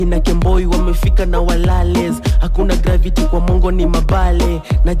na Kemboi wamefika na walales. Hakuna gravity kwa mongo ni mabale.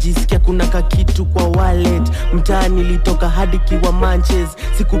 Najisikia kuna kakitu kwa wallet. Mtaani nilitoka hadi kiwa manches.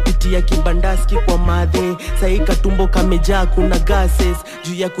 Sikupitia kibandaski kwa madhe. Saika tumbo kamejaa kuna gases.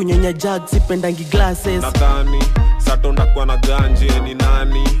 Juu ya kunyonya jug sipendangi glasses. Nadhani satonda kwa na ganje ni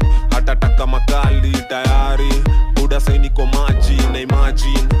nani. Hata taka makali tayari. Buda say niko maji na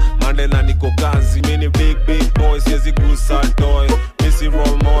imagine. Mandela niko kazi. Mini big boy siezi gusa toy. Missy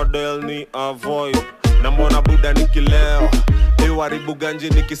role model ni avoid. Na mbona buda nikileo. Iwaribu ganje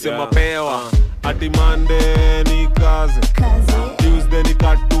nikisema pewa. Ati Monday ni kazi. Tuesday ni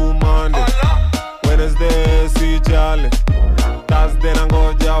katu Monday. Wednesday si jale. Thursday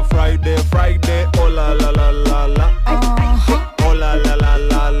nangoja Friday. Oh la la la la la. Oh la la la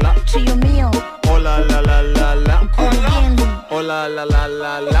la la. Trio mio. Oh la la la la la. Oh la la la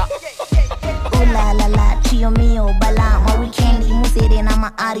la la. Oh la la la, trio mio, bala, ma weekendi, musere na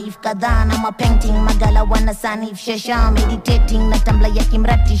maarif kadhaa na mapainting, magala wana sanif, shasha, meditating, na tambla ya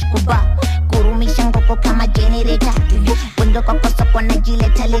kimratish kuba, kurumisha ngoko kama generator, wendo kwa kosa kwa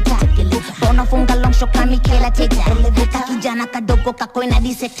najileta leta, bona funga long show kama Michaela Teta, kakijana kadogo kako ina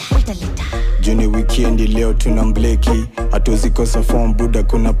diseta, Juni weekendi leo tunambleki, atozikosa form buda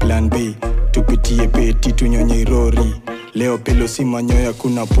kuna plan B, tupitie peti tunyonye rori. Leo pilo si manyoya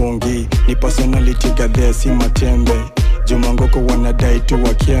kuna pongi. Ni personality gadhe si matembe. Jumangoko wanadai tu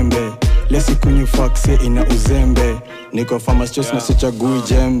wakiembe. Lesi kunyu faxe ina uzembe. Niko farmers just na sichagui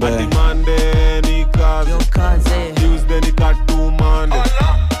jembe. Ati Monday ni kazi. Tuesday ni katu Monday.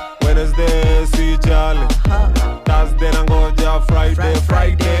 Wednesday si jale. Thursday nangoja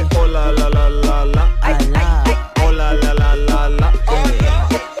Friday. Oh la la la la la. Oh la la la la la.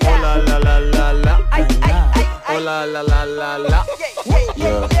 Oh la la la la la. Oh la la la la la.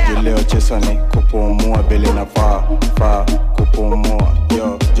 Yo, juleo chesoni kupumua bele na fa kupumua.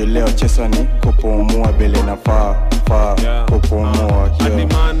 Yo, juleo chesoni kupumua bele na fa kupumua. Ati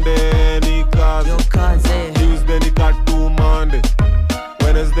Monday ni kazi. Tuesday ni katu Monday.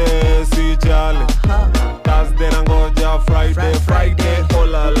 Wednesday si jale. Thursday nangoja Friday. Oh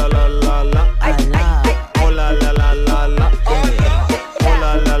la la la la la. Oh la la la la la. Oh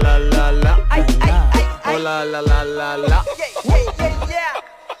la la la la la. Oh la la la la la.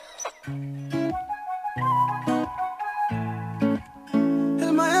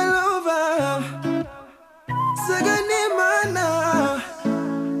 My lover, Saganimana.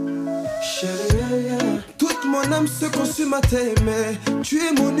 Chérie, toute mon âme se consume à t'aimer. Tu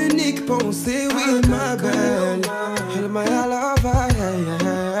es mon unique pensée, oui ma belle. My lover,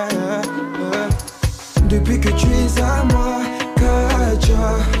 depuis que tu es à moi,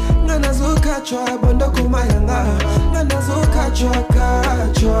 Kacha. Nanazo Kacha, banda kumayanga. Nanazo Kacha.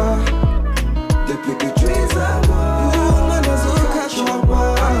 Depuis que tu es à moi, Nanazo Kacha,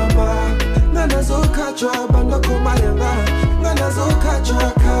 mama. Nanazo Kacha, banda kumayanga. Nanazo Kacha.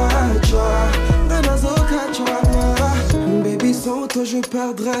 Nanazo Kacha. Baby, sans toi je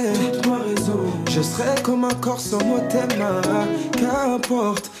perdrais toute ma raison. Je serais comme un corps sans mot thème.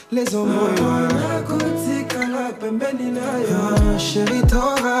 Qu'importe les hommes. Chérie,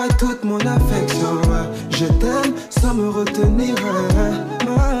 t'auras toute mon affection. Je t'aime sans me retenir.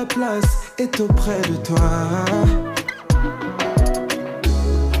 Ma place est auprès de toi.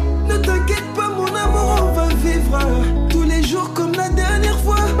 Ne t'inquiète pas mon amour, on va vivre tous les jours comme la dernière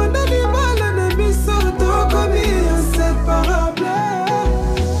fois. Mon animal, un ami sortant comme inséparable.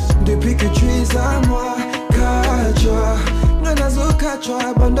 Depuis que tu es à moi, Kacha. Nanazo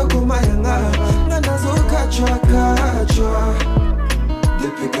Kacha, banda kumayanga. Nanazo Kacha.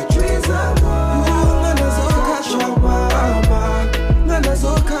 Depuis que tu es à moi, Nanazo Kacha, mama.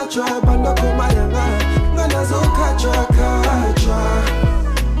 Nanazo Kacha, banda kumayanga. Nanazo Kacha.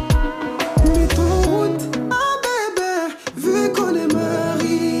 Mets ton route, ah bébé, vu qu'on est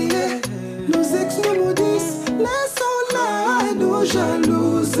mariés. Nos ex nous maudissent, laissons-la nous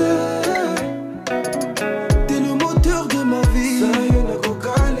jalouser. T'es le moteur de ma vie.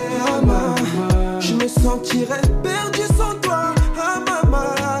 Je me sentirais perdu sans toi, ah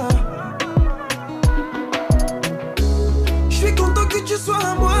maman. Je suis content que tu sois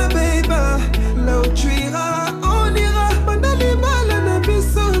à moi, baby. Là où tu iras, on ira.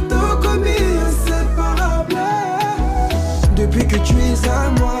 Depuis que tu es à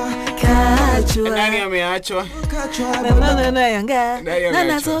moi, Kachua. Nani ameachwa?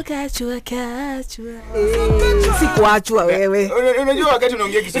 Nanazo Kachua. Sikuachwa wewe. Unajua wakati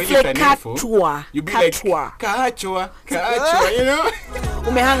unaongea Kiswahili sanifu, you be like kaachwa, you know?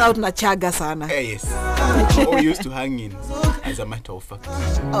 umehang out na Chaga sana. Yes. We used to hang in as a matter of fact.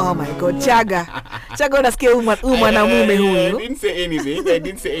 Oh my god, Chaga unasikia mwanamume huyu. I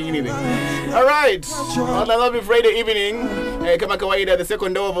didn't say anything. All right, on a lovely Friday evening, kama kawaida the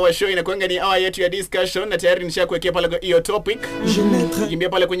second hour of our show inakuanga ni hour yetu ya discussion, na tayari nishakuwekea pale hiyo topic. Kimbia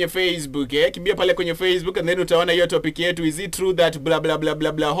pale kwenye Facebook, kimbia pale kwenye Facebook and then utaona hiyo topic yetu, is it true that blah blah blah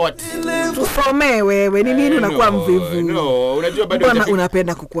blah blah hot. Tusome wewe, ni nini unakuwa mvivu? No, unajua bado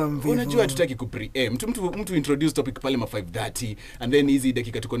unapenda kukua mvivu. Unajua tutaki mtu introduce topic pale ma 5:30 and then hizi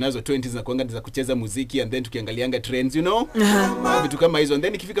dakika tuko nazo 20 zinakuanga za kucheza muziki and then tukiangalianga trends, you know? Vitu kama hizo, and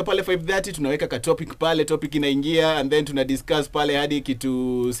then ikifika pale 5:30 tunaweka ka topic pale, topic inaingia and then tuna discuss pale hadi kitu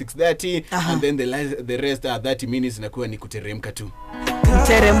 6:30 and then the rest 30 minutes inakuwa ni kuteremka tu.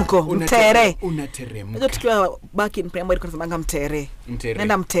 Unateremka. Ndio tukiwa back in primary tunasema mtere.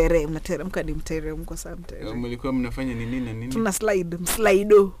 Nenda mtere, unateremka ni mteremko saa mtere. Mlikuwa mnafanya nini na nini? Tuna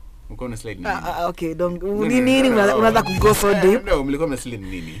slido. Mko na slide nini? Okay, don't nini unaanza ku go so deep. No, mlikuwa mna slide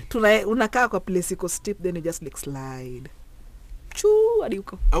nini? Unakaa kwa place iko steep then you just like slide. Hadi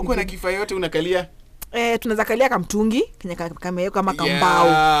huko. Au kuna kifaa yote unakalia? Tunaweza kalia kamtungi kenye kameweka kama kambao.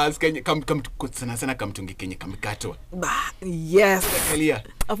 Yes, sana kamtungi kenye kamekatwa. Yes. Kalia.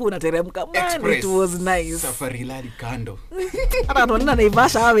 Afu unateremka. It was nice. Safari lali kando. Hata tunaona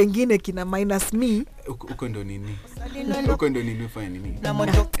Naivasha hao wengine kina minus me. Uko ndo nini ufanya nini?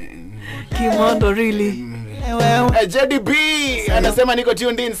 Kimondo really. JDB anasema niko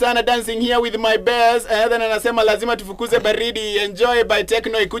tuned in sana, dancing here with my bears. Then anasema lazima tufukuze baridi, enjoy by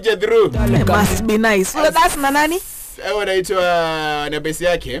techno ikuje through. Must be nice. So that's na nani? Anaitwa na base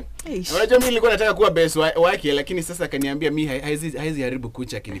yake. Unajua mimi nilikuwa nataka kuwa base wake, lakini sasa akaniambia mimi haizi haribu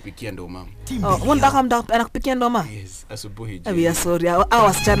kucha akinipikia ndoma. Unataka anakupikia ndoma? Yes, asubuhi. We are sorry. Hao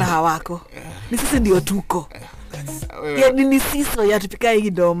wasichana hawako. Ni sisi ndio tuko. Ni sisi yatupika hii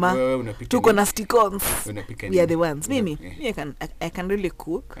ndoma. Tuko na sticons. We are the ones. Mimi I can really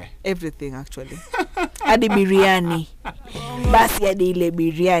cook everything actually. Hadi biryani. Basi hadi ile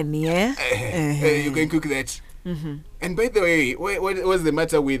biryani you can cook that. And by the way, what's the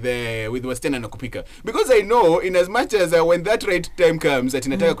matter with wasichana na kupika? Because I know in as much as when that right time comes that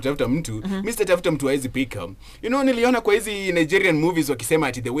inataka kutafuta mtu, Mr. tafuta mtu haizi pika. You know, niliona kwa hizi Nigerian movies wakisema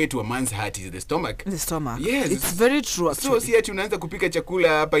ati the way to a man's heart is the stomach. The stomach. Yes. It's very true actually. So si ati unaanza kupika chakula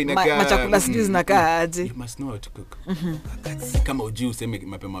hapa inakaa machakula sijui zinakaa aje. You must know how to cook. Kama ujui useme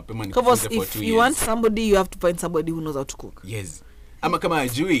mapema ni for 2 years. If you want somebody, you have to find somebody who knows how to cook. Yes. Ama kama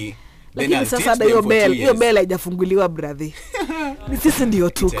ajui, lakini sasa hiyo bell haijafunguliwa brother. Ni sisi ndio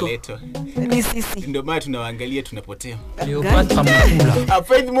tuko. Ni sisi. Ndio maana tunawaangalia tunapotea.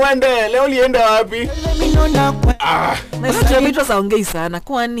 Faith Mwende, leo ulienda wapi? Travitos aongei sana.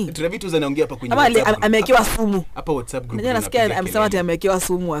 Kwani? Travitos anaongea hapa kwenye WhatsApp. Ama amewekewa sumu. Hapa WhatsApp group. Najua nasikia amesema ati amewekewa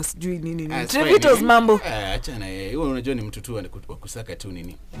sumu asijui nini. Travitos mambo. Achana yeye. Wewe unajua ni mtu tu wa kusaka tu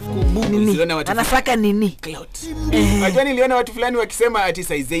nini? Anasaka nini? Clout. Najua niliona watu fulani wakisema ati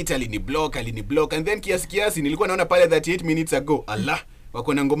size 8 alini block and then kiasi nilikuwa naona pale 38 minutes ago. Allah,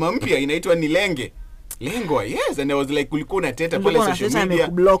 wako na ngoma mpya inaitwa ni Lengwa. Yes, and I was like kulikuwa unateta pale social media.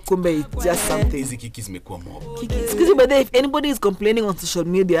 Block kumbe it's just something. Hizi kiki zimekuwa mob. Excuse me, but if anybody is complaining on social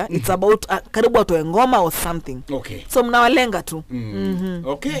media, it's about karibu watu ngoma or something. Okay. So mnawalenga tu.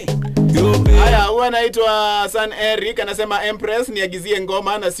 Okay. Haya, huwa anaitwa San Eric anasema Empress niagizie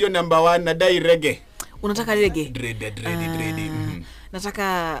ngoma na sio number 1 na dai reggae. Unataka reggae? Dread.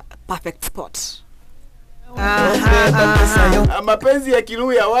 Nataka perfect spot. Mapenzi ya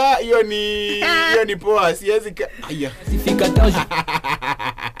Kiluya hiyo ni poa, siwezi aya.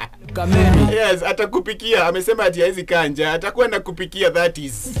 Yes, atakupikia. Amesema ati haizi kanja, atakuwa na kupikia, that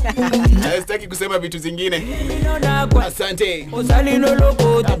is. Sitaki kusema vitu zingine. Asante.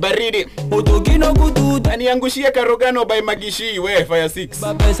 Baridi. Aniangushia Karogano by Magishi we Fire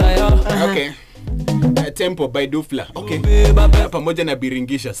 6. Okay. Tempo by Dufla. Okay. Pamoja na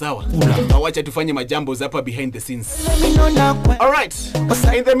Biringisha, sawa. Awacha tufanye majambo hapa behind the scenes. All right.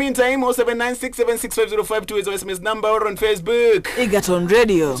 In the meantime, 0796765052 is our SMS number or on Facebook. Egerton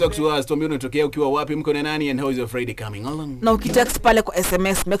Radio. Talk to us. Tuambie unatokea ukiwa wapi, mko na nani, and how is your Friday coming along? Na ukitext pale kwa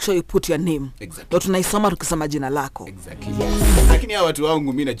SMS, make sure you put your name. Exactly. Ndio tunaisoma tukisema jina lako. Exactly. Lakini hawa watu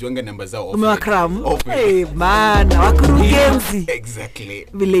wangu mimi najuanga namba zao off. Umewakram? Man, wakurugenzi. Exactly.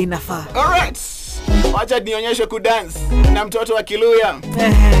 Vile inafaa. All right. Wacha nionyeshe kudance na mtoto wa Kiluya.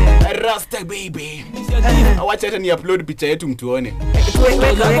 Rasta baby. Wacha hata ni upload picha yetu mtuone.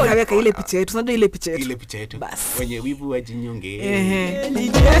 Weka ile picha yetu. Unajua ile picha yetu. Ile picha yetu. Wenye wivu wajinyonge.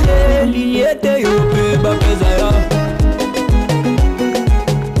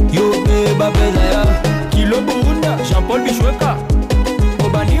 Yo beba pesa ya Kilo Burunda Jean Paul Bishweka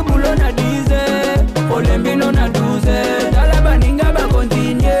Moto na dize, olembino na duze. Talabaninga ba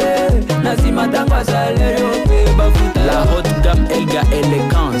continue. Nasima tangwa sale yope bafuta. La haute gamme Elga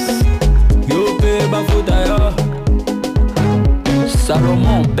Elegance. Yope bafuta yo.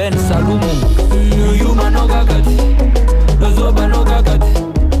 Salomon Ben Salomon. Yuma no gagati. Dozoba no gagati.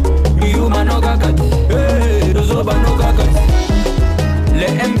 Yuma no gagati. Hey, dozoba no gagati. Le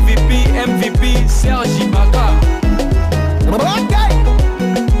MVP Serge Ibaka.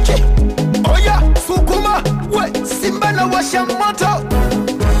 Okay. Oya, sukuma, we, Simba na washa moto.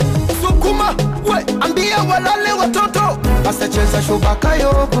 Sukuma, we, ambia walale watoto. Basta cheza shubaka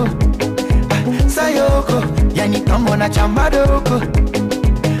yoko, sayoko, yani kama na chamba doko.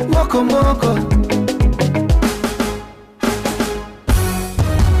 Moko moko.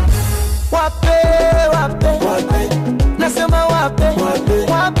 Wape, wape, wape. Nasema wape,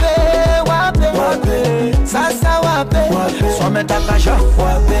 wape, wape, wape, wape. Sasa wape, wape. Swametaka sha,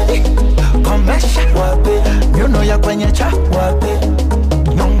 wape. Komesha, wape. Nyuno ya kwenye cha, wape.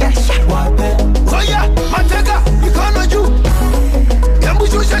 Nyongesha, wape. Oya, mateka, mikono juu. Yambu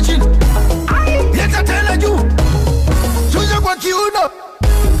shusha chini. Leta tena juu. Shusha kwa kiuno.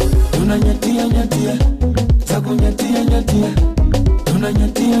 Tunanyatia, nyatia. Taku nyatia, nyatia.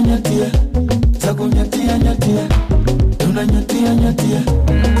 Tunanyatia, nyatia. Taku nyatia, nyatia. Tunanyatia, nyatia.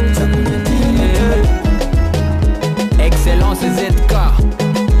 Taku nyatia, nyatia. Excellence ZK.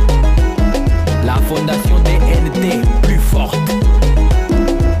 La fondation DNT plus forte.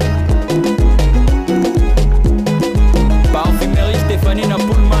 Parfumerie Stéphanie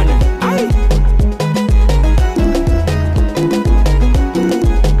Napoulman. Aïe.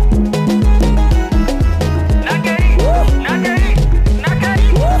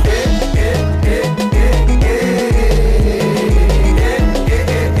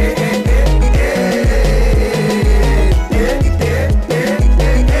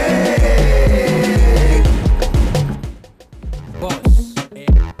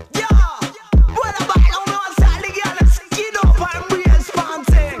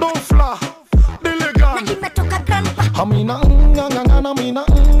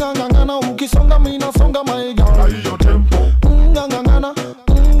 Ukisonga mina songa maiga na hiyo tempo.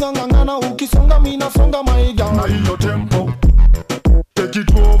 Ngangana ukisonga mina songa maiga na hiyo tempo. Take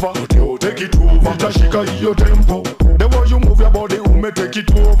it over, take it over. Nitashika hiyo tempo. The way you move your body ume take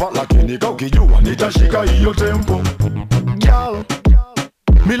it over. Lakini ka ukijua nitashika hiyo tempo. Girl,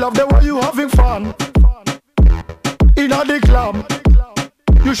 me love the way you having fun. Inna the club,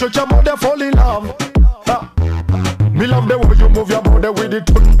 you shake your body fall in love. Me love the way you move your body with the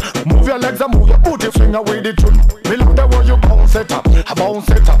tune. Move your legs and move your booty finger with the tune. Me love the way you bounce it up,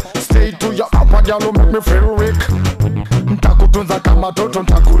 Stay to your upper girl who make me feel weak. Ntakutunza kama toto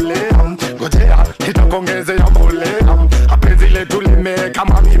ntakulea. Ngojea, nitakongeze ya bolea. Apenzi letu limea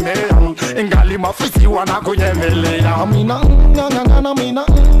kama mimea. Ingali mafisi wanakunyemelea. Mina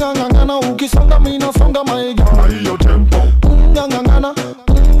ngangana ukisonga mina songa maiga na hiyo tempo.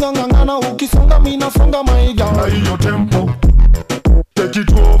 Ngangana ukisonga mina songa maiga na hiyo tempo. Take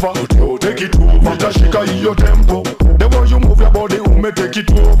it over, take it over. Nitashika hiyo tempo. The way you move your body ume take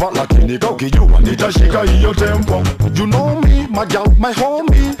it over. Lakini ka ukijua nitashika hiyo tempo. You know me, my girl, my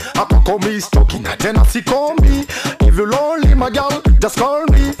homie. Hapa me stalking na tena sikomi. If you lonely, my girl, just call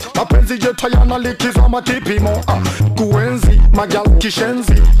me. Mapenzi yetu yana likizo makipimo. Kuenzi, my girl,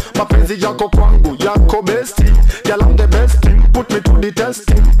 kishenzi. Mapenzi yako kwangu, yako bestie. Girl, I'm the best thing, put me to the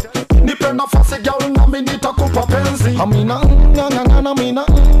testing. Nipe nafasi girl nami nitakupa penzi. Amina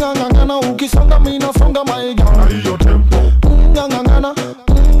ngangana ukisonga mina songa maiga na hiyo tempo.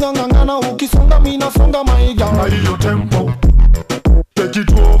 Ngangana ukisonga mina songa maiga na hiyo tempo. Take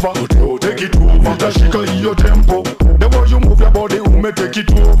it over, take it over. Nitashika hiyo tempo. The way you move your body ume take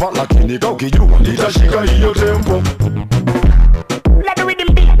it over. Lakini ka ukijua nitashika hiyo tempo. Let the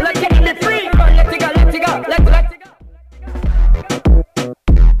rhythm beat, let's get it free. Let's go, let's go, let's go.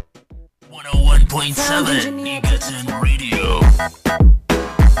 101.7 Egerton Radio.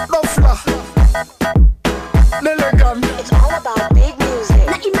 Dofla, Nelegan. It's all about big music.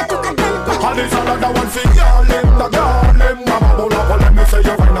 Na imetoka Galpa. And it's another one for y'all them, the girl them. Mama bola, let me say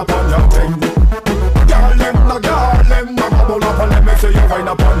you wind up on your thing. Girl them, the girl them. Mama bola, let me say you wind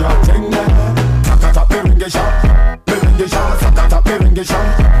up on your thing. Sakata piringisha, piringisha, sakata piringisha,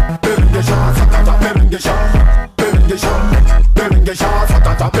 piringisha, sakata piringisha, piringisha, piringisha,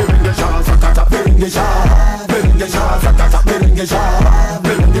 sakata piringisha, sakata piringisha, piringisha, sakata piringisha,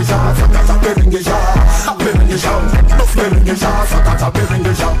 piringisha, sakata piringisha, piringisha, piringisha, sakata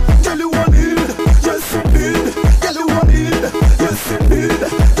piringisha. Tell you what need, yes indeed. Tell you what need, yes indeed.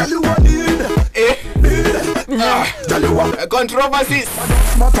 Tell you what need, need. Tell you what. Controversies.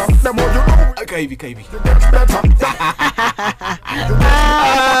 Matter. The more you know. Kaivi. Better.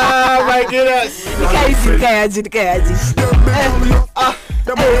 Ah, my goodness. Kayaji.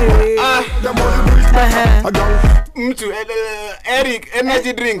 The more you do it. Again. Mtu Eric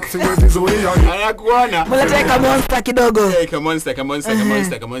energy drink. Anakuona. Mleteka monster kidogo. Hey, monster.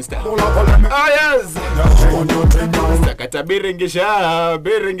 Oh yes. Sakata berengesha.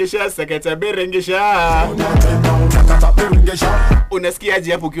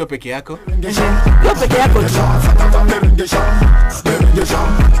 Unasikiaje hapo ukiwa peke yako? Ukiwa peke yako tu.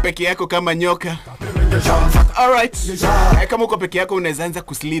 Peke yako kama nyoka. Alright. Kama uko peke yako unaweza anza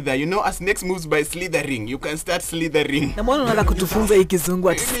kuslither. You know, as snakes moves by slithering, you can start slithering. Na mbona unataka kutufunza hii kizungu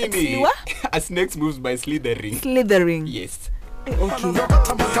ati? As snakes moves by slithering. Slithering. Yes. Okay.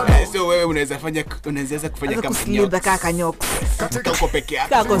 So wewe unaweza kufanya kama slither kaka nyoka. Uko peke yako.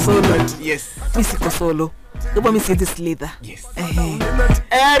 Kako solo. Yes. Mimi siko solo. Kama mimi si slither. Yes.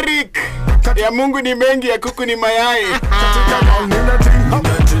 Eric, ya Mungu ni mengi, ya kuku ni mayai.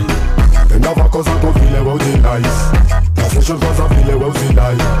 Never cause I go feel about the lies. Session cause I feel about the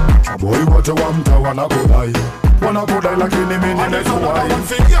lie. Boy, what you want, I wanna go die. Wanna go die like any minute next why.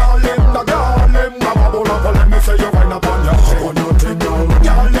 Y'all him, I'ma ball up, let me say you wind up on your head. On your thing now.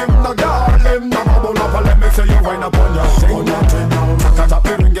 Y'all him, I'ma ball up, let me say you wind up on your head. On your thing now. Sakata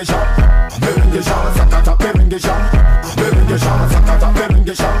berengesha, sakata berengesha, sakata berengesha,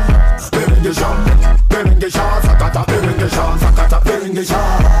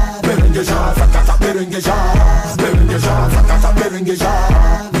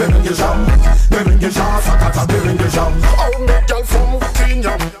 sakata berengesha. Oh, me girl from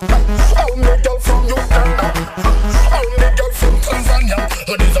Kenya. Oh, me girl from Uganda. Oh, me girl from Tanzania.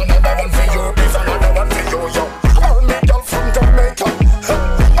 Oh, there's another one for you. There's another one for you, yo. Oh, me girl from Jamaica.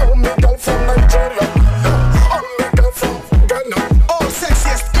 Oh, me girl from Nigeria. Oh, me girl from Ghana. Oh,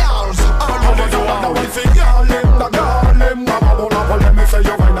 sexiest girls. Oh, there's another one for y'all. Mama, hold up, let me say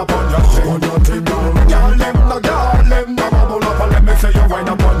you wind up on your thing. On your thing now. Y'all mama, hold up, let me say you wind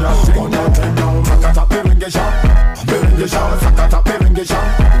up on your thing. On your thing now. Sakata berengesha, sakata berengesha,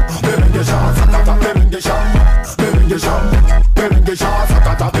 sakata berengesha, sakata berengesha,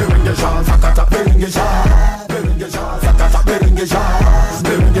 sakata berengesha,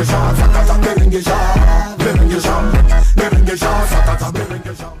 sakata berengesha, sakata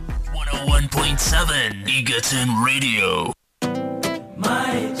berengesha. 101.7 Egerton Radio.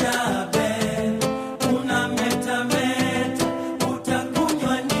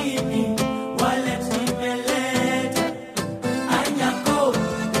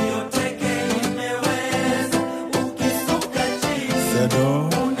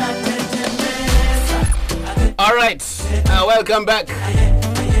 All right, welcome back.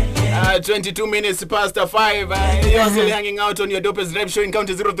 22 minutes past 5. You're still hanging out on your dopest rap show in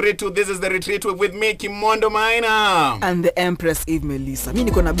County 032. This is the retreat with me, Kimondo Maina. And the Empress Eve Melissa.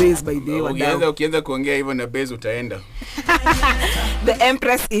 Mimi niko na base by the way. Ukianza kuongea hivyo na base utaenda. The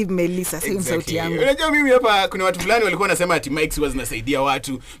Empress Eve Melissa, si sauti yangu. Unajua mimi hapa kuna watu fulani walikuwa wanasema ati mics was nasaidia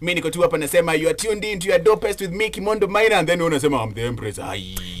watu. Mimi niko tu hapa nasema you are tuned into your dopest with me, Kimondo Maina, and then unasema I'm the Empress.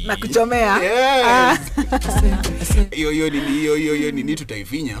 Na kuchomea. Yes. Hiyo nini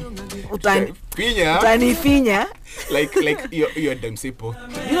tutaifinya? Utanifinya. Like you're damn simple.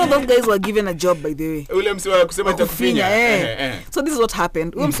 You know those guys were given a job by the way. Ule msi wa kusema takufinya. So this is what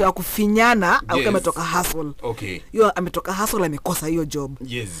happened. Ule msi wa kufinyana au kama ametoka hustle. Okay. Yeye ametoka hustle amekosa hiyo job.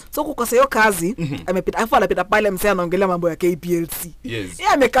 Yes. So kukosa hiyo kazi, amepita afu anapita pale msi anaongelea mambo ya KPLC. Yes.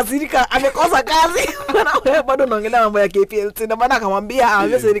 Yeye amekasirika, amekosa kazi. Na wewe bado unaongelea mambo ya KPLC. Na maana akamwambia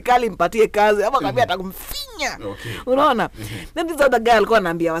aambie serikali impatie kazi ama akamwambia atakumfinya. Okay. Unaona? Then this other guy alikuwa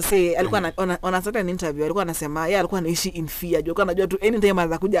anaambia wase, alikuwa on certain interview alikuwa anasema yeye alikuwa anaishi in fear. Alikuwa anajua tu anytime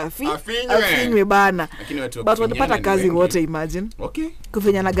anaweza kuja afinywe bana. But walipata kazi wote, imagine. Okay.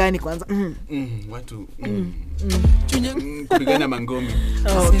 Kufinyana gani kwanza? Watu kupigana mangome.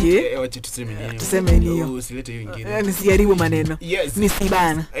 Okay. Wacha tuseme hiyo. Usilete hiyo nyingine. Nisiharibu maneno. Yes.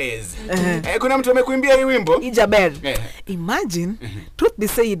 Nisibana. Yes. Kuna mtu amekuimbia hii wimbo? Ijaber. Imagine truth be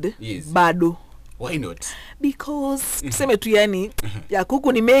said, bado. Why not? Because tuseme tu yani ya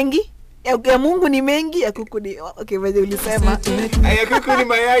kuku ni mengi, ya Mungu ni mengi, ya kuku ni okay, wewe ulisema ya kuku ni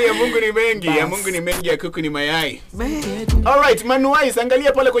mayai, ya Mungu ni mengi, ya Mungu ni mengi, ya kuku ni mayai. Alright, Manuais,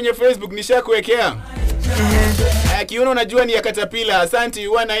 angalia pale kwenye Facebook nishakuwekea. Kiuno unajua ni ya Katapila. Asante,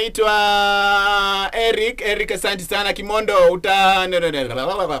 wanaitwa Eric, asante sana. Kimondo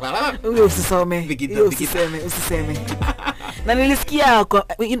usisome. Na nilisikia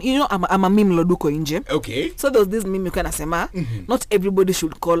you know I'm a meme loduko nje. Okay. So there was this meme kana sema not everybody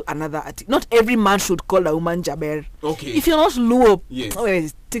should call another not every man should call a woman Jaber. Okay. If you're not Luo,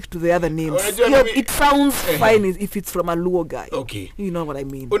 yes. Stick to the other names. It sounds fine if it's from a Luo guy. Okay. You know what I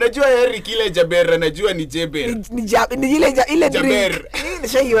mean. Unajua heri kile Jaber anajua ni Jeber. Ni ile Jaber.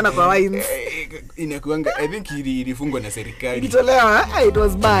 Nishaiona kwa wines. Inakuanga I think ilifungwa na serikali. Ilitolewa, it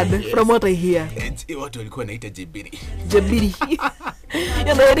was bad. Yes. From what I hear. Watu walikuwa wanaita Jebiri.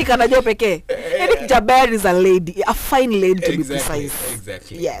 Eric anajua pekee. Eric Jaber is a lady, a fine lady to be precise.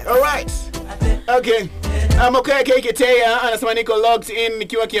 Exactly. Yes. All right. Okay. Okay, KKTea anasema niko logged in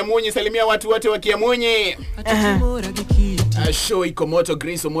nikiwa Kiamunyi, salimia watu wote wa Kiamunyi. Show iko moto.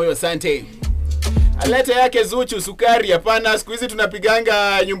 Grace Omoyo, asante. Alete yake Zuchu sukari hapana, siku hizi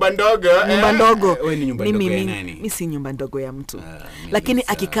tunapiganga nyumba ndogo. Nyumba ndogo. Wewe ni nyumba ndogo ya nani? Mimi si nyumba ndogo ya mtu. Lakini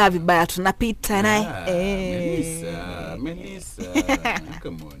akikaa vibaya tunapita naye. Melissa.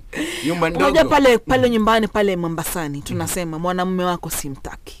 Come on. Nyumba ndogo. Unajua pale nyumbani pale Mombasani tunasema mwanamume wako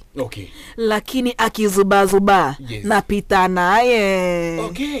simtaki. Okay. Lakini akizubazuba napita naye.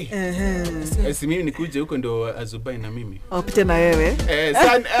 Okay. Si mimi nikuje huko ndo azubai na mimi. Pita na wewe.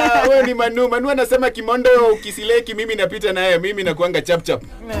 Wewe ni Manu anasema Kimondo ukisileki mimi napita naye, mimi nakuanga chap chap.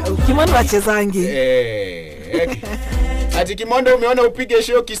 Kimondo achezangi. Okay. Ati Kimondo umeona upige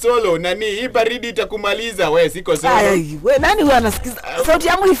show kisolo nani hii baridi itakumaliza wewe siko sawa. Wewe nani huwa anasikiza sauti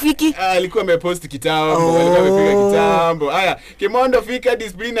yangu ifiki? Alikuwa amepost kitambo, alikuwa amepiga kitambo. Haya, Kimondo fika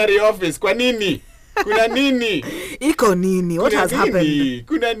disciplinary office. Kwa nini? Kuna nini? Iko nini? What has happened?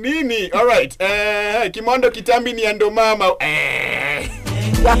 Kuna nini? All right. Kimondo kitambi ni ando mama.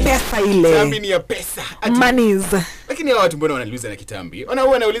 Ya pesa ile. Kitambi ni ya pesa. Monies. Lakini watu mbona wanauliza na kitambi? Ona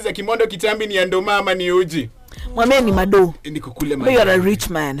huwa anauliza Kimondo kitambi ni ando mama ni uji. Mwambie ni mado. Niko kule mado. You are a rich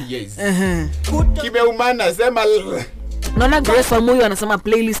man. Yes. Kimeumana sema. Naona Grace Omoyo anasema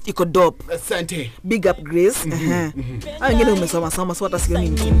playlist iko dope. Asante. Big up Grace. Wengine umesoma so hata sioni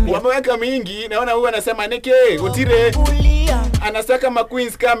nini. Wameweka mingi. Naona huyu anasema neke utire. Anasaka ma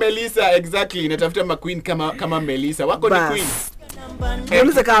queens kama Melissa. Exactly. Natafuta ma queen kama Melissa. Wako ni queen.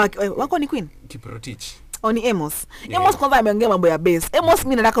 Melissa kama wako ni queen. Kiprotich. Oni Amos. Amos kwanza ameongea mambo ya bass. Amos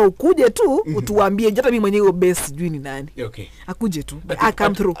mimi nataka ukuje tu utuambie hata mimi mwenyewe hiyo bass sijui ni nani. Okay. Akuje tu. I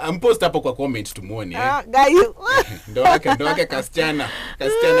come through. Post hapo kwa comment tumuone. Guy. Ndo aka kasichana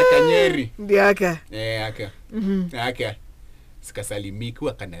Kanyeri. Ndio aka. Aka. Aka. Sikasalimiki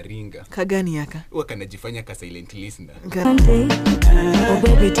wakanaringa. Kagani aka. Wakanajifanya ka silent listener. Oh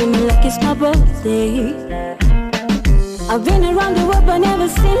baby, do me like it's my birthday. I've been around the world but never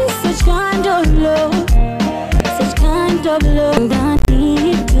seen such kind of love. Such kind of love. I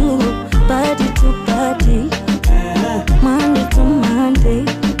need you, body to body, Monday to Monday.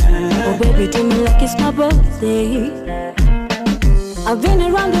 Oh baby, do me like it's my birthday. I've been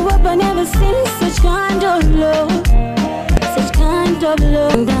around the world but never seen such kind of love. Such kind of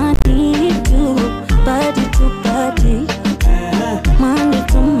love. I need you, body to body, Monday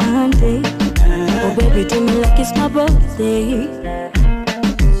to Monday. Oh baby, do me like it's my birthday.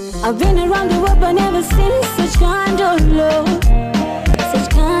 I've been around the world but never seen such kind of love. Such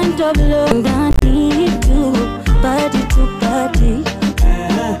kind of love. I need you, body to body,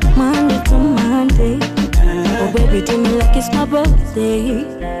 Monday to Monday. Oh baby, do me like it's my birthday.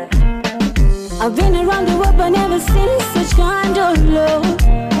 I've been around the world but never seen such kind of love.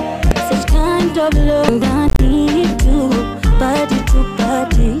 Such kind of love. I need you, body to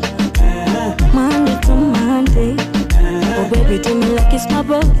body, Monday to Monday. Oh baby, do me like it's my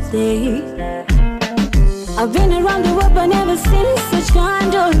birthday. I've been around the world but never seen such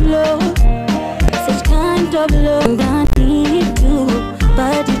kind of love. Such kind of love. I need you,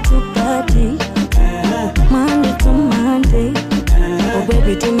 body to body, Monday to Monday. Oh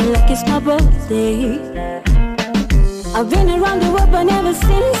baby, do me like it's my birthday. I've been around the world but never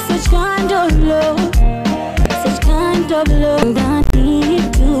seen such kind of love. Such kind of love. I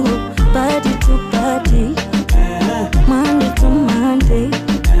need you, body to body, Monday to Monday.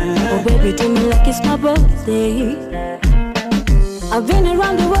 Oh baby, do me like it's my birthday. I've been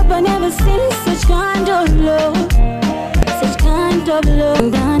around the world but never seen such kind of love. Such kind of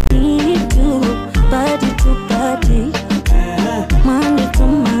love. I need you, body to body, Monday to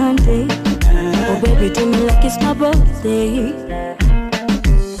Monday. Oh baby, do me like it's my birthday.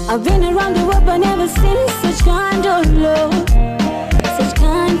 I've been around the world but never seen such kind of love. Such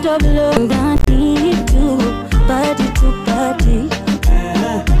kind of love. I need you, body to body,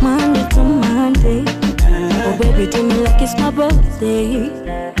 Monday to Monday. Oh baby, do me like it's my birthday.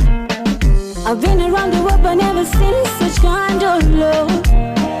 I've been around the world but never seen such kind of love.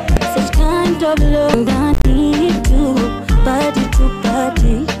 Such kind of love. I need you, party to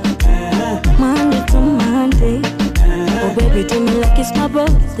party, Monday to Monday. Oh baby, do me like it's my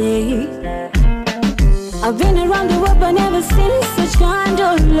birthday. I've been around the world but never seen such kind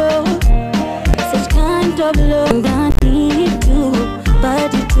of love, such kind of love. I need you,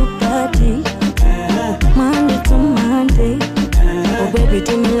 party to party, Monday to Monday. Oh baby,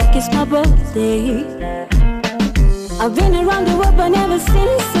 do me like it's my birthday. I've been around the world but never seen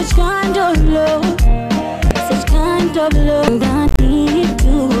such kind of love, such kind of love. I need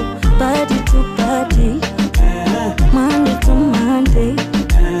you, party to party, Monday to Monday.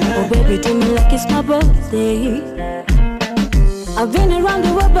 Oh baby, do me like it's my birthday. I've been around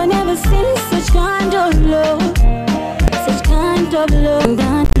the world but never seen such kind of love, such kind of love.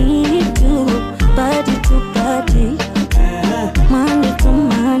 I need you, party to party, Monday to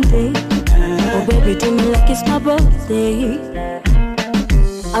Monday. Oh baby, do me like it's my birthday.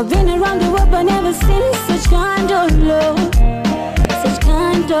 I've been around the world but never seen such kind of love, such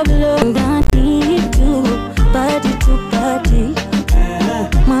kind of love. I need you, party to party,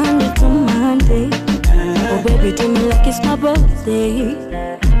 Monday to Monday. Oh baby, do me like it's my birthday.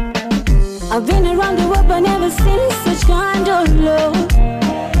 I've been around the world but never seen such kind of love,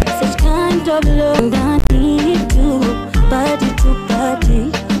 such kind of love. I need you, party to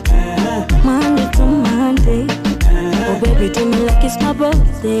party, Monday to Monday. Oh baby, do me like it's my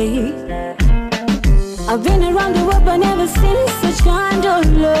birthday. I've been around the world but never seen such kind of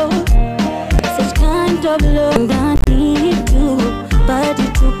love, such kind of love. I need you, party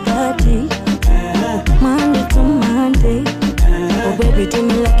to party, Monday to Monday. Oh baby, do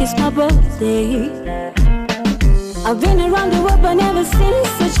me like it's my birthday. I've been around the world but never seen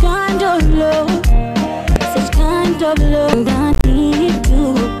such kind of love, such kind of love. I need you,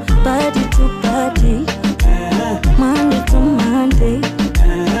 party to party, Monday to Monday.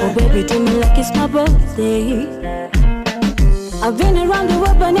 Oh baby, do me like it's my birthday. I've been around the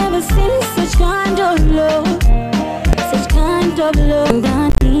world but never seen such kind of love, such kind of love.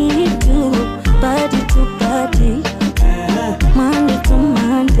 I need you, party to party, Monday to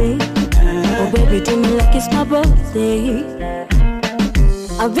Monday. Oh baby, do me like it's my birthday.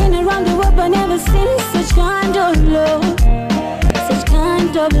 I've been around the world but never seen such kind of love, such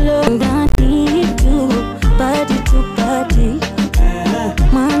kind of love. I need you, party to party,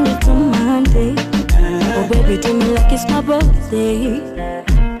 Monday to Monday. Oh baby, do me like it's my birthday.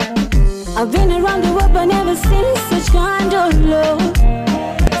 I've been around the world but never seen such kind of love,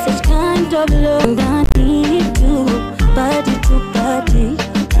 such kind of love. I need you, party to party,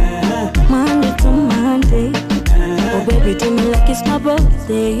 Monday to Monday. Oh baby, do me like it's my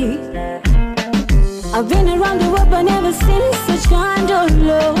birthday. I've been around the world but never seen such kind of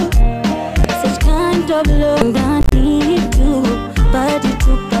love, such kind of love. I need you, party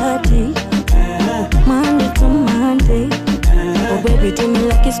to party, Monday to Monday. Oh baby, do me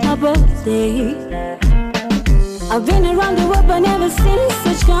like it's my birthday. I've been around the world but never seen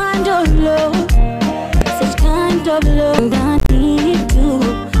such kind of love, such kind of love. I need you,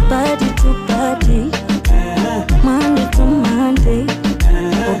 party to party, Monday to Monday.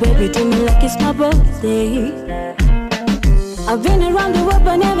 Oh baby, do me like it's my birthday. I've been around the world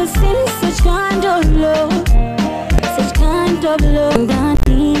but never seen such kind of love, such kind of love. I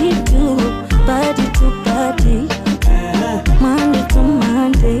need you, party to party, Monday to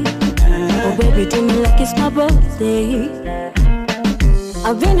Monday. Oh baby, do me like it's my birthday.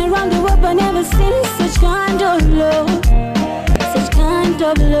 I've been around the world but never seen such kind of love, such kind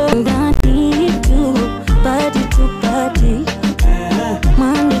of love. I need you, party to party,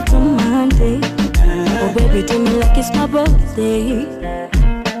 Monday to Monday. Oh baby, do me like it's my birthday.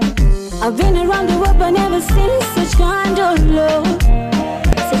 I've been around the world but never seen such kind of love,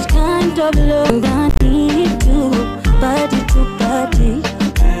 such kind of love. I need you, party to party,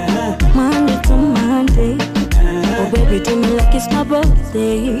 Monday to Monday. Oh baby, do me like it's my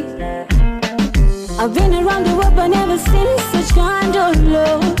birthday. I've been around the world but never seen such kind of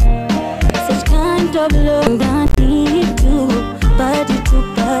love, such kind of love. I need you, party to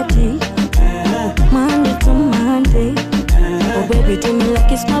party, Monday to Monday. Oh baby, do me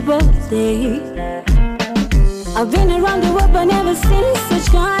like it's my birthday. I've been around the world but never seen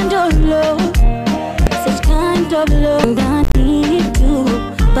such kind of love, such kind of love. I need you,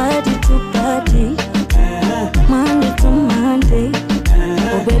 party to party, Monday to Monday.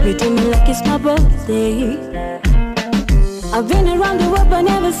 Oh baby, do me like it's my birthday. I've been around the world but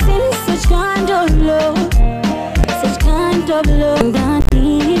never seen such kind of love, such kind of love. I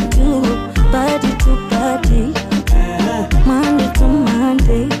need you, party to party, Monday to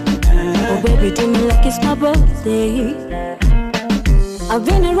Monday. Oh baby, do me like it's my birthday. I've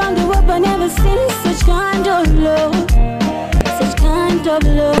been around the world but never seen such kind of love, kind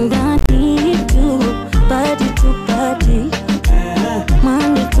of love I need you, body to body,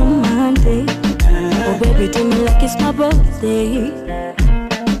 Monday to Monday. Oh baby, do me like it's my birthday.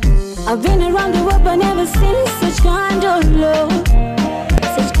 I've been around the world but never seen such kind of love,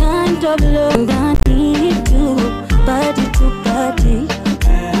 such kind of love I need you, body to body,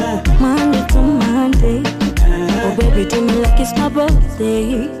 Monday to Monday. Oh baby, do me like it's my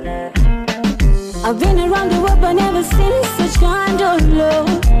birthday. I've been around the world but never seen such kind of love,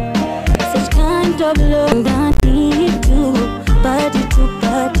 such kind of love I need you, body to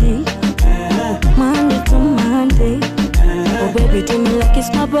body, Monday to Monday. Oh baby, do me like it's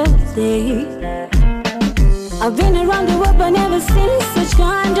my birthday. I've been around the world but never seen such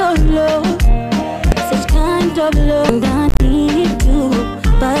kind of love, such kind of love I need you,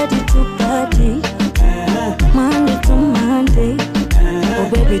 body to body, Monday to Monday. Oh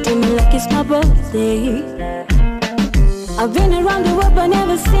baby, do me like it's my birthday. I've been around the world but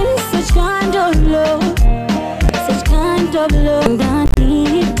never seen such kind of love, such kind of love I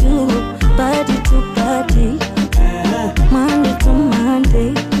need you, body to body, Monday to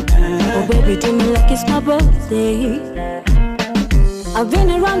Monday. Oh baby, do me like it's my birthday. I've been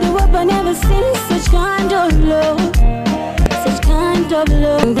around the world but never seen such kind of love, such kind of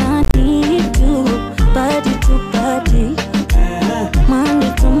love I need you, body to body,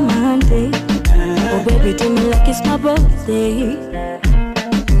 Monday to Monday. Oh baby, do me like it's my birthday.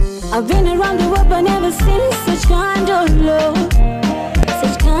 I've been around the world but never seen such kind of love,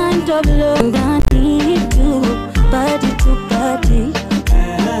 such kind of love I need you, body to body,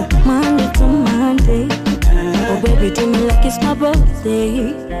 Monday to Monday. Oh baby, do me like it's my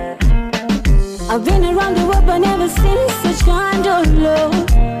birthday. I've been around the world but never seen such kind of love,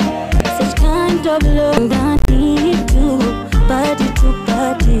 such kind of love I need you, body to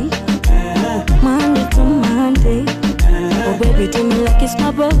body, Monday to Monday. Oh baby, do me like it's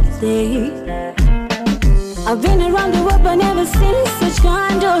my birthday. I've been around the world but never seen such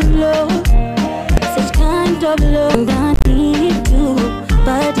kind of love, such kind of love I need you,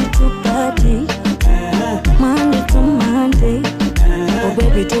 body to body, Monday to Monday. Oh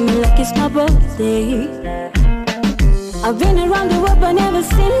baby, do me like it's my birthday. I've been around the world but never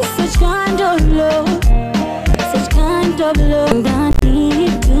seen such kind of love, such kind of love I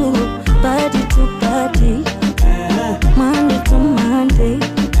need you, body to body, Monday to Monday.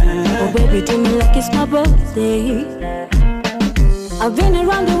 Oh baby, do me like it's my birthday. I've been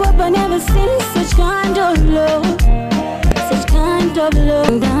around the world but never seen such kind of love, such kind of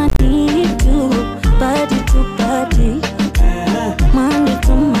love I need you, body to body, Monday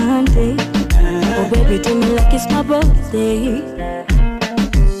to Monday. Oh baby, do me like it's my birthday.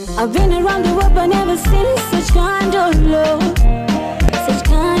 I've been around the world but never seen such kind of love, such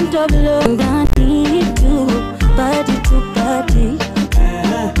kind of love I need you, body to body,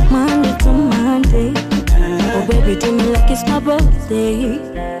 Monday to Monday. Oh baby, do me like it's my birthday.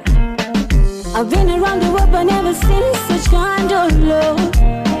 I've been around the world but never seen such kind of love,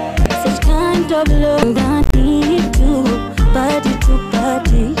 such kind of love I need you, body to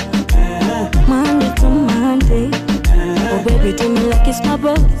body, Monday to Monday. Oh baby, do me like it's my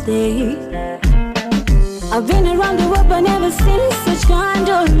birthday. I've been around the world but never seen such kind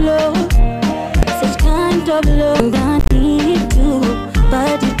of love, such kind of love I need you,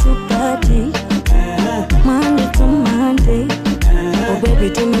 body to body, Monday to Monday. Oh baby,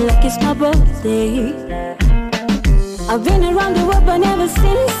 do me like it's my birthday. I've been around the world but never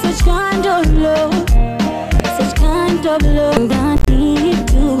seen such kind of love, such kind of love I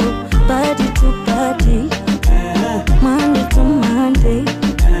need you, body to body, Monday to Monday.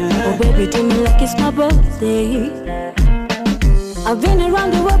 Oh baby, do me like it's my birthday. I've been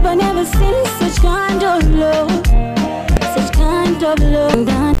around the world but never seen such kind of love, such kind of love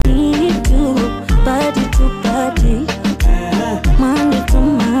I need you, body to body, Monday to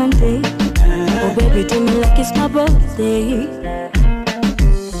Monday. Oh baby, do me like it's my birthday.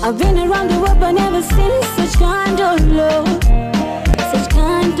 I've been around the world but never seen such kind of love, such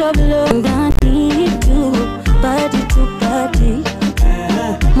kind of love I need you, body to body,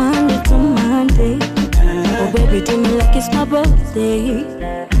 Monday to Monday. Oh baby, do me like it's my birthday.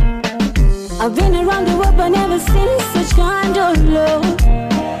 I've been around the world but never seen such kind of love,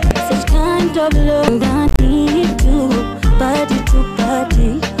 such kind of love I need you, body to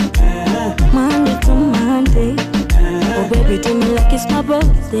body, Monday to Monday. Oh baby, do me like it's my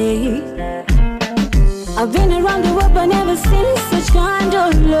birthday. I've been around the world but never seen such kind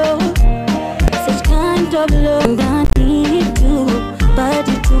of love, such kind of love I need you,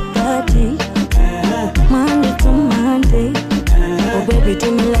 body to body, Monday to Monday. Oh baby,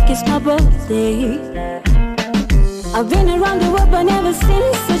 do me like it's my birthday. I've been around the world but never seen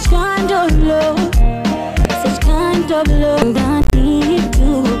such kind of love. Such kind of love. I need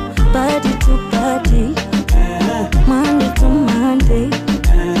you, body to body, Monday to Monday.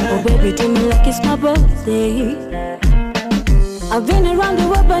 Oh baby, do me like it's my birthday. I've been around the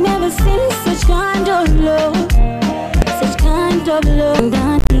world but never seen such kind of love. Such kind of love.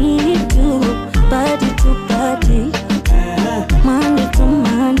 I need you, body to body, Monday to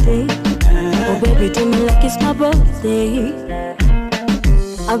Monday. Oh baby, do me like it's my birthday.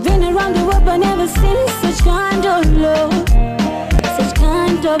 I've been around the world but never seen such kind of love. Such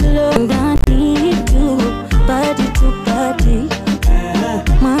kind of love. I need you, body to body,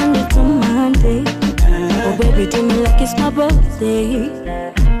 Monday to Monday. Oh baby, do me like it's my birthday.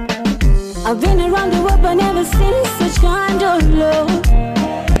 I've been around the world but never seen such kind of love.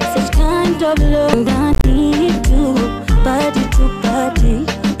 Such kind of love. I need you, body to body,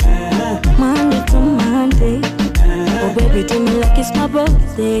 Monday to Monday. Oh baby, do me like it's my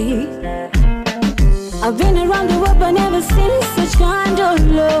birthday. I've been around the world but never seen such kind of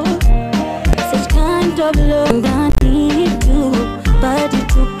love. Such kind of love. I need you, body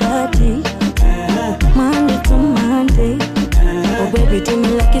to body, Monday to Monday. Oh baby, do me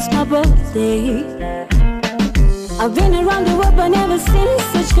like it's my birthday. I've been around the world but never seen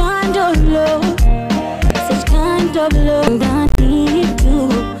such kind of love. Such kind of love. I need you,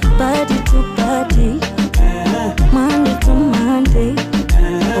 body to body, Monday to Monday.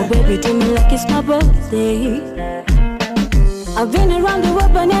 Oh baby, do me like it's my birthday. I've been around the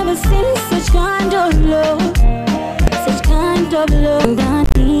world but never seen such kind of love. Such kind of love. I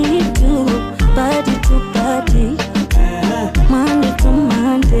need you, body to body, Monday to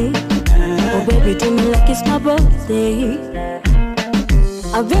Monday. Oh baby, do me like it's my birthday.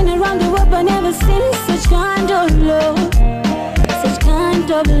 I've been around the world but never seen such kind of love. Such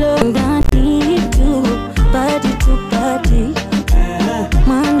kind of love. I need you, body to body,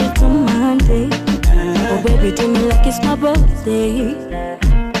 Monday to Monday. Oh baby, do me like it's my birthday.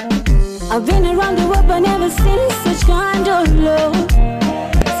 I've been around the world but never seen such kind of love.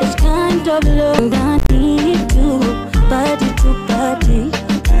 Such kind of love. I need you, body to body,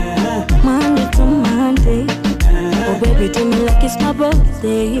 Monday to Monday. Oh baby, do me like it's my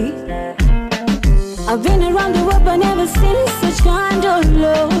birthday. I've been around the world but never seen such kind of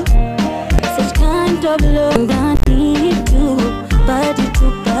love. Such kind of love. I need you, body to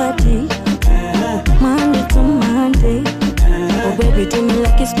body, Monday to Monday. Oh baby, do me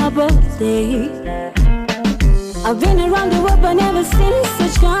like it's my birthday. I've been around the world but never seen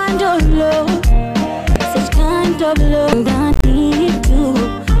such kind of love. Such kind of love. I need you,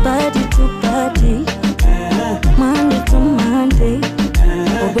 body to body, Monday to Monday.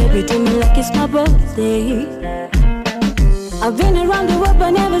 Oh baby, do me like it's my birthday. I've been around the world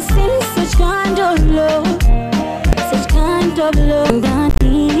but never seen such kind of love. Such kind of love. I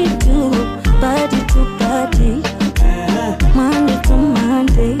need you, body to body, Monday to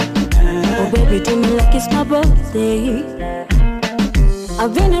Monday. Oh baby, do me like it's my birthday.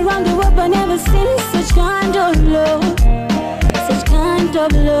 I've been around the world but never seen such kind of love. Such kind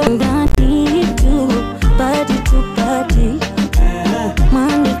of love. I need you, body to body,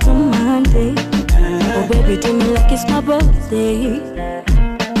 Monday to Monday. Oh baby, do me like it's my birthday.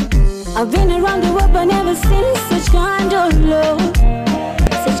 I've been around the world but never seen such kind of love.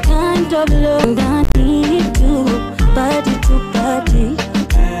 Such kind of love. I need you, body to body,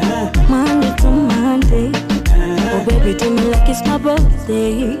 Monday to Monday. Oh baby, do me like it's my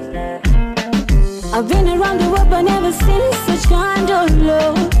birthday. I've been around the world but never seen such kind of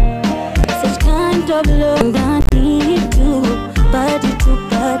love. Such kind of love. I need you, body to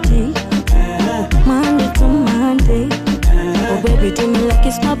body, Monday to Monday. Oh baby, do me like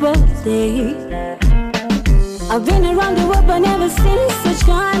it's my birthday. I've been around the world but never seen such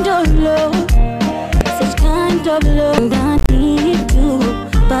kind of love. Such kind of love. I need you,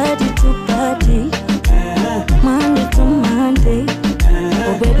 body to body, Monday to Monday.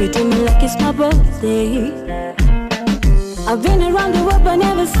 Oh baby, do me like it's my birthday. I've been around the world but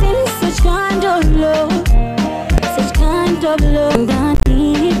never seen such kind of love. Such kind of love. I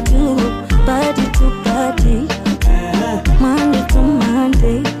need you, body to body, Monday to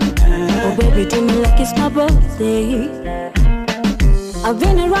Monday. Oh baby, do me like it's my birthday. I've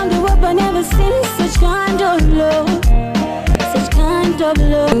been around the world but never seen such kind of love. Such kind of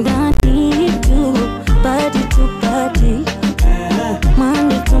love. I need you, body to body,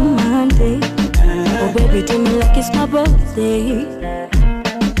 Monday to Monday. Oh baby, do me like it's my birthday.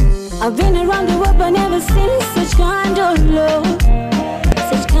 I've been around the world but never seen such kind of love.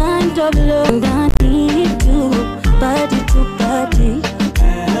 Such kind of love. I need you, body to body,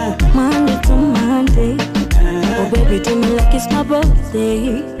 Monday to Monday. Oh baby,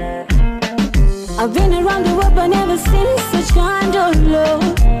 birthday. I've been around the world but never seen such kind of love.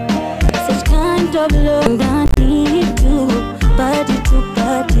 Such kind of love. I need you, body to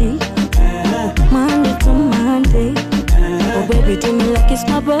body, Monday to Monday. Oh baby, do me like it's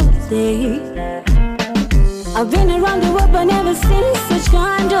my birthday. I've been around the world but never seen such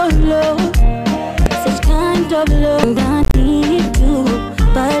kind of love. Such kind of love. I need you,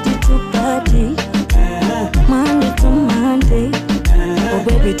 body to body, Monday to Monday. Oh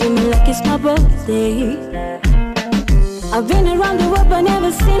baby, do me like it's my birthday. I've been around the world but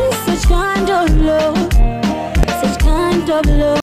never seen such kind of love. Such kind of love.